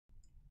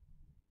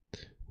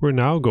We're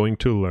now going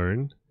to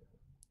learn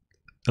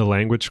a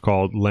language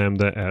called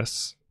Lambda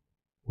S,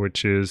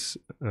 which is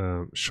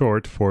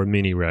short for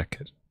mini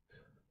racket.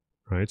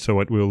 Right? So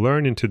what we'll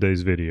learn in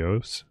today's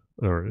videos,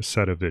 or a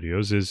set of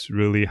videos, is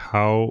really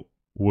how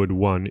would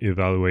one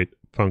evaluate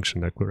function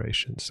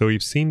declarations. So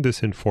we've seen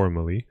this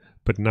informally,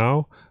 but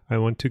now I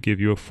want to give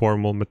you a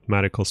formal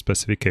mathematical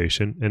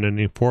specification and an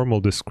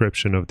informal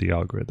description of the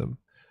algorithm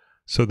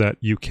so that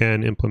you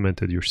can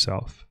implement it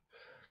yourself,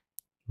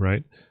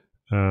 right?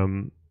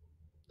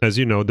 As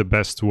you know, the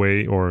best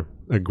way, or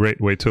a great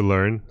way to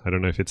learn, I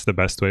don't know if it's the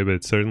best way, but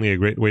it's certainly a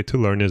great way to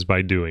learn, is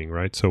by doing,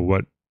 right? So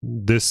what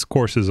this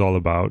course is all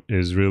about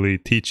is really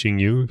teaching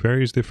you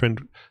various different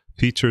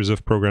features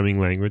of programming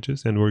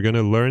languages, and we're going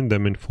to learn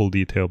them in full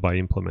detail by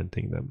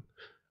implementing them.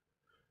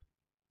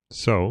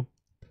 So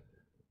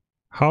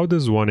how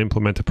does one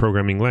implement a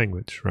programming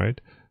language,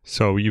 right?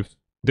 So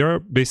there are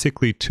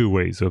basically two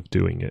ways of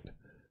doing it.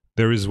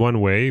 There is one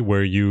way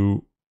where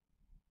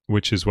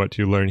which is what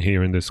you learn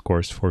here in this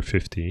course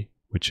 450,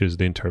 which is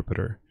the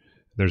interpreter.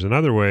 There's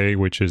another way,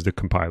 which is the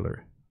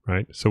compiler,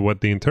 right? So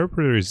what the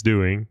interpreter is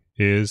doing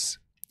is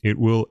it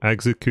will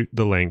execute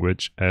the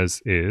language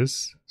as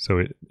is.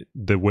 So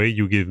the way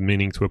you give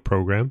meaning to a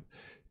program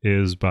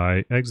is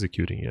by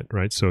executing it,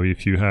 right? So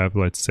if you have,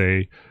 let's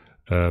say,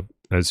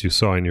 as you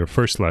saw in your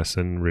first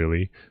lesson,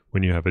 really,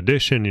 when you have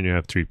addition and you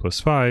have 3 plus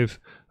 5,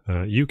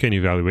 you can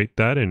evaluate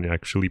that and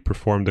actually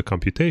perform the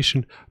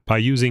computation by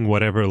using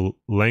whatever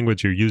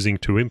language you're using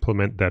to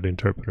implement that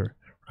interpreter,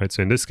 right?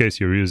 So in this case,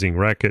 you're using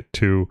Racket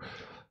to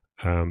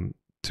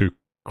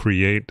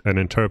create an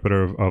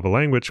interpreter of a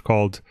language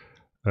called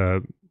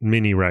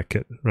mini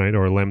racket, right,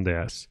 or Lambda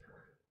S.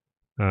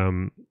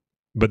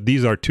 But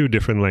these are two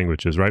different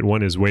languages, right?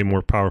 One is way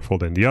more powerful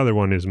than the other,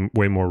 one is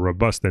way more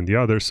robust than the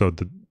other. So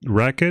the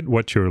racket,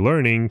 what you're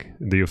learning,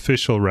 the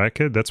official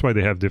racket, that's why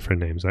they have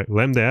different names, right?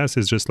 Lambda S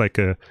is just like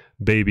a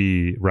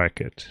baby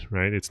racket,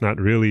 right? It's not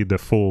really the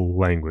full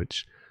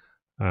language.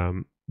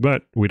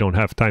 But we don't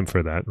have time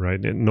for that,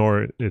 right?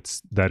 Nor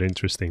it's that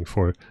interesting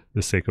for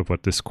the sake of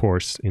what this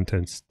course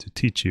intends to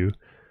teach you.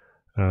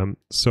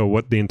 So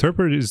what the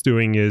interpreter is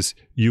doing is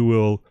you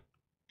will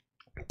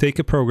take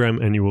a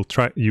program and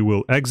you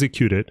will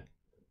execute it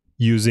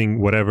using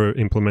whatever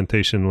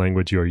implementation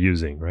language you're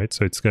using, right?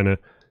 So it's going to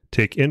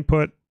take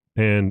input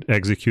and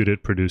execute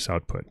it, produce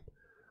output.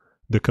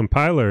 The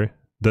compiler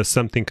does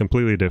something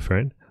completely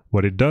different.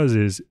 What it does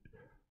is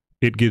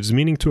it gives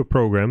meaning to a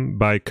program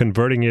by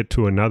converting it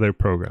to another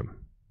program.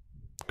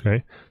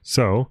 Okay,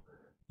 so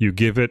you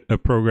give it a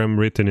program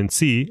written in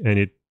C and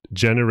it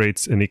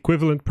generates an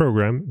equivalent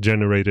program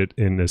generated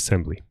in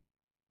assembly,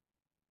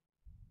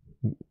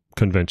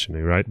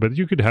 conventionally, right? But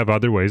you could have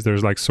other ways.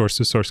 There's like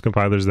source-to-source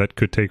compilers that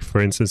could take,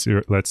 for instance,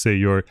 let's say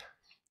your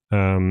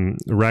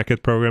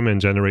Racket program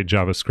and generate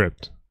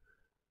JavaScript.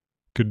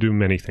 Could do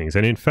many things.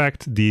 And in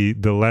fact, the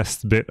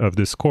last bit of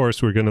this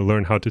course, we're going to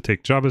learn how to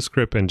take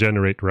JavaScript and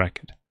generate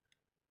Racket.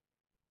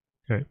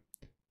 Okay,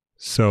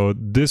 so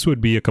this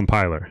would be a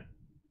compiler,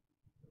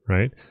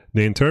 right?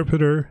 The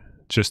interpreter,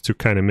 just to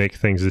kind of make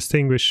things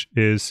distinguish,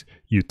 is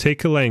you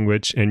take a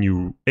language and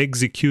you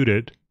execute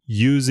it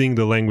using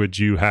the language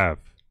you have,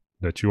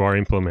 that you are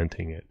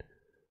implementing it,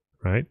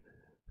 right?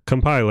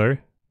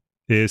 Compiler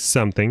is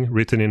something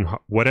written in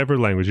whatever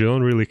language. You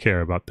don't really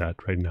care about that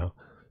right now.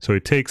 So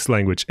it takes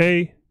language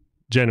A,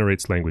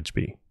 generates language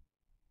B.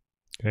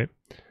 Okay,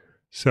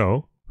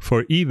 so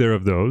for either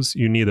of those,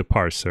 you need a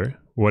parser.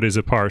 What is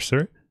a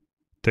parser?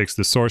 Takes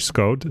the source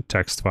code, a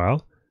text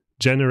file,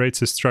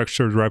 generates a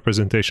structured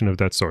representation of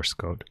that source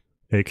code,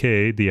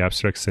 aka the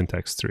abstract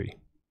syntax tree,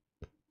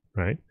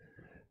 right?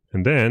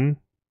 And then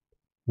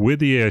with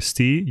the AST,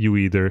 you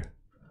either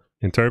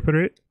interpret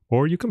it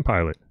or you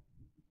compile it.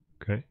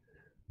 Okay.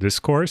 This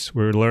course,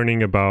 we're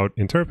learning about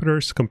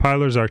interpreters.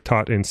 Compilers are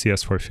taught in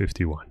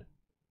CS451.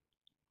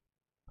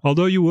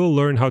 Although you will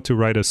learn how to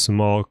write a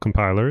small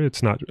compiler,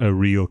 it's not a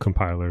real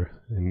compiler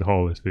in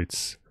all of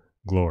its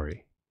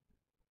glory.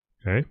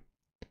 Okay.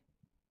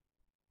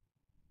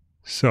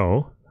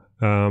 So,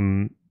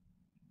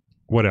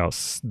 what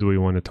else do we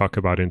want to talk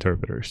about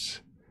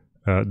interpreters?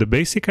 The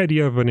basic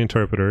idea of an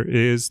interpreter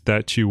is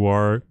that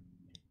you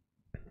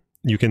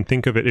can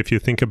think of it, if you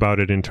think about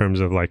it in terms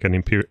of like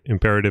an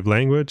imperative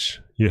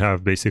language, you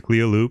have basically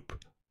a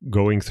loop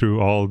going through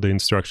all the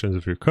instructions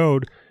of your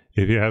code.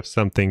 If you have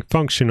something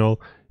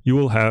functional, you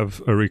will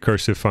have a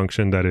recursive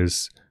function that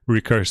is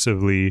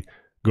recursively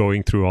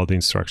going through all the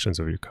instructions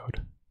of your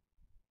code.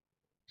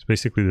 It's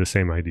basically the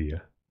same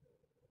idea.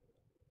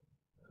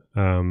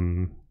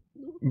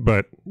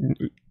 But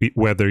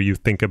whether you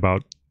think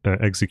about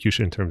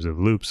execution in terms of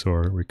loops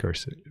or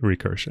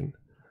recursion.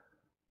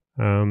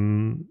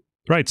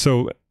 Right,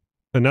 so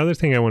another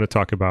thing I want to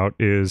talk about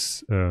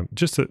is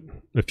just a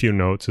few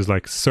notes, is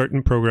like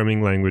certain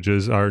programming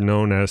languages are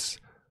known as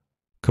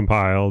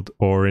compiled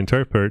or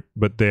interpret,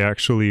 but they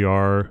actually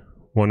are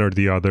one or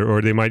the other,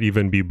 or they might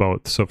even be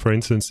both. So for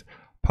instance,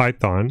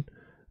 Python,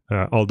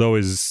 although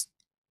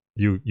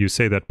you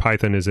say that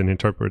Python is an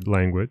interpret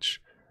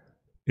language,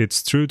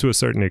 it's true to a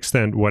certain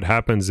extent. What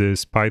happens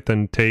is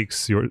Python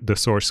takes the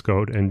source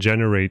code and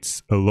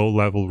generates a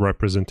low-level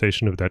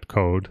representation of that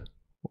code,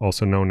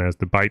 also known as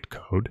the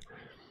bytecode,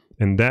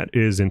 and that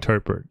is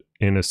interpreted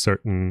in a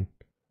certain,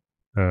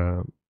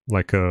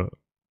 like a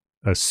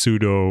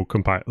pseudo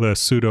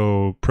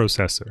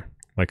processor,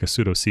 like a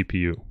pseudo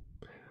CPU.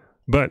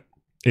 But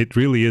it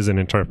really is an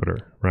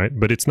interpreter, right?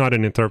 But it's not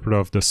an interpreter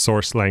of the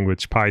source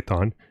language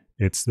Python.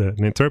 It's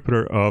an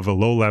interpreter of a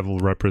low-level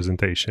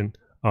representation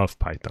of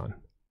Python.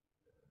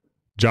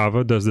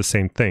 Java does the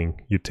same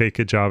thing. You take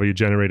a Java, you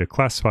generate a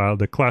class file.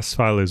 The class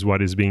file is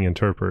what is being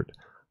interpreted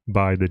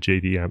by the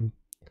JVM.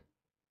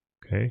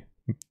 Okay.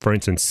 For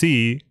instance,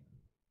 C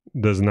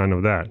does none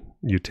of that.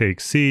 You take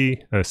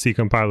C, a C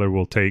compiler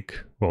will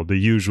take, well,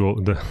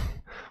 the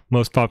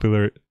most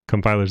popular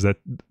compilers that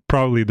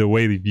probably the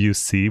way we've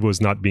used C was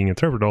not being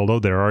interpreted, although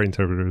there are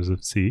interpreters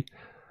of C.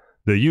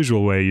 The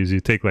usual way is you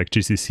take like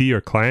GCC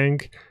or Clang,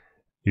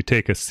 you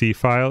take a C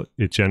file,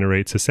 it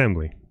generates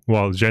assembly.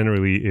 Well,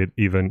 generally it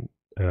even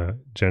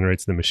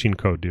generates the machine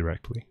code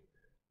directly.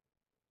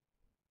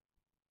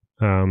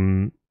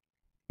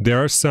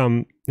 There are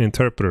some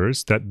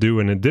interpreters that do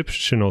an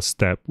additional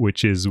step,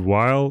 which is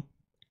while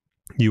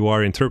you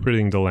are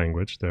interpreting the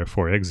language,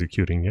 therefore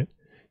executing it,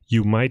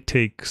 you might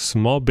take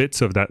small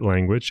bits of that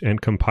language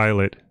and compile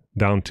it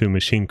down to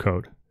machine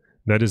code.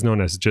 That is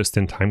known as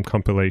just-in-time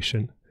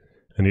compilation,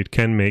 and it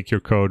can make your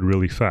code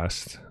really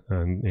fast.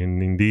 And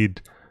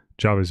indeed,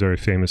 Java is very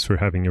famous for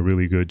having a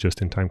really good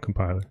just-in-time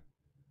compiler.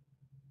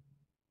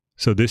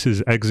 So this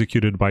is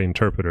executed by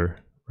interpreter,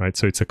 right?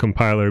 So it's a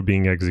compiler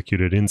being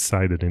executed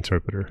inside an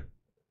interpreter.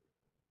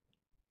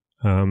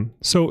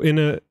 So in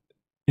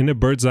a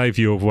bird's eye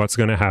view of what's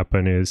going to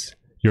happen is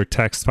your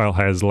text file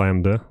has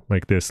lambda,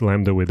 like this,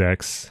 lambda with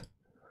x,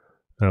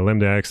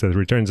 lambda x that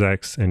returns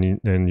x,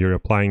 and you're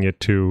applying it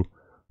to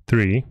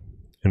 3.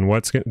 And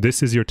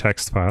this is your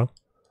text file.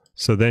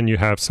 So then you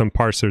have some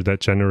parser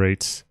that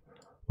generates,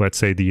 let's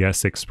say, the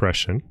s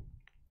expression,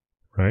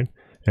 right?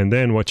 And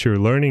then what you're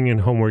learning in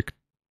homework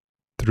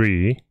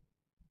 2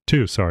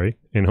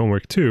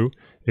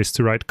 is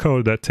to write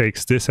code that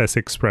takes this s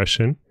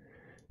expression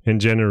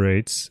and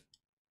generates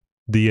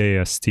the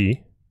AST,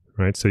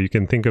 right? So you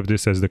can think of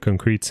this as the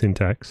concrete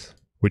syntax,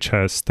 which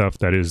has stuff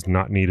that is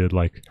not needed,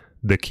 like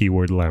the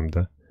keyword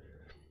lambda.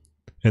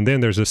 And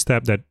then there's a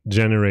step that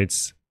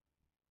generates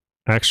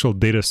actual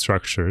data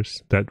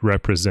structures that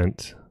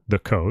represent the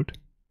code.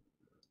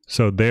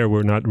 So there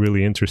we're not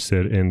really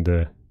interested in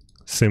the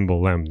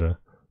symbol lambda.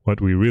 What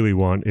we really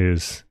want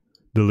is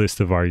the list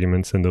of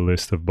arguments and the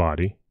list of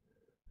body.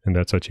 And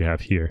that's what you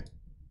have here.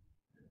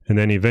 And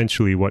then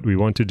eventually what we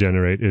want to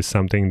generate is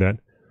something that,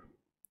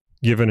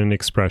 given an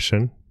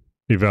expression,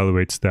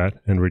 evaluates that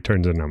and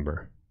returns a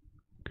number.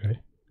 Okay.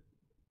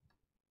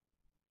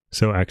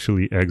 So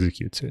actually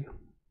executes it.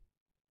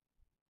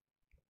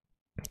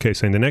 Okay,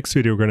 so in the next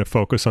video, we're going to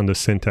focus on the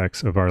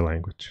syntax of our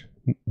language,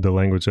 the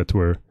language that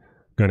we're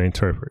going to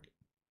interpret.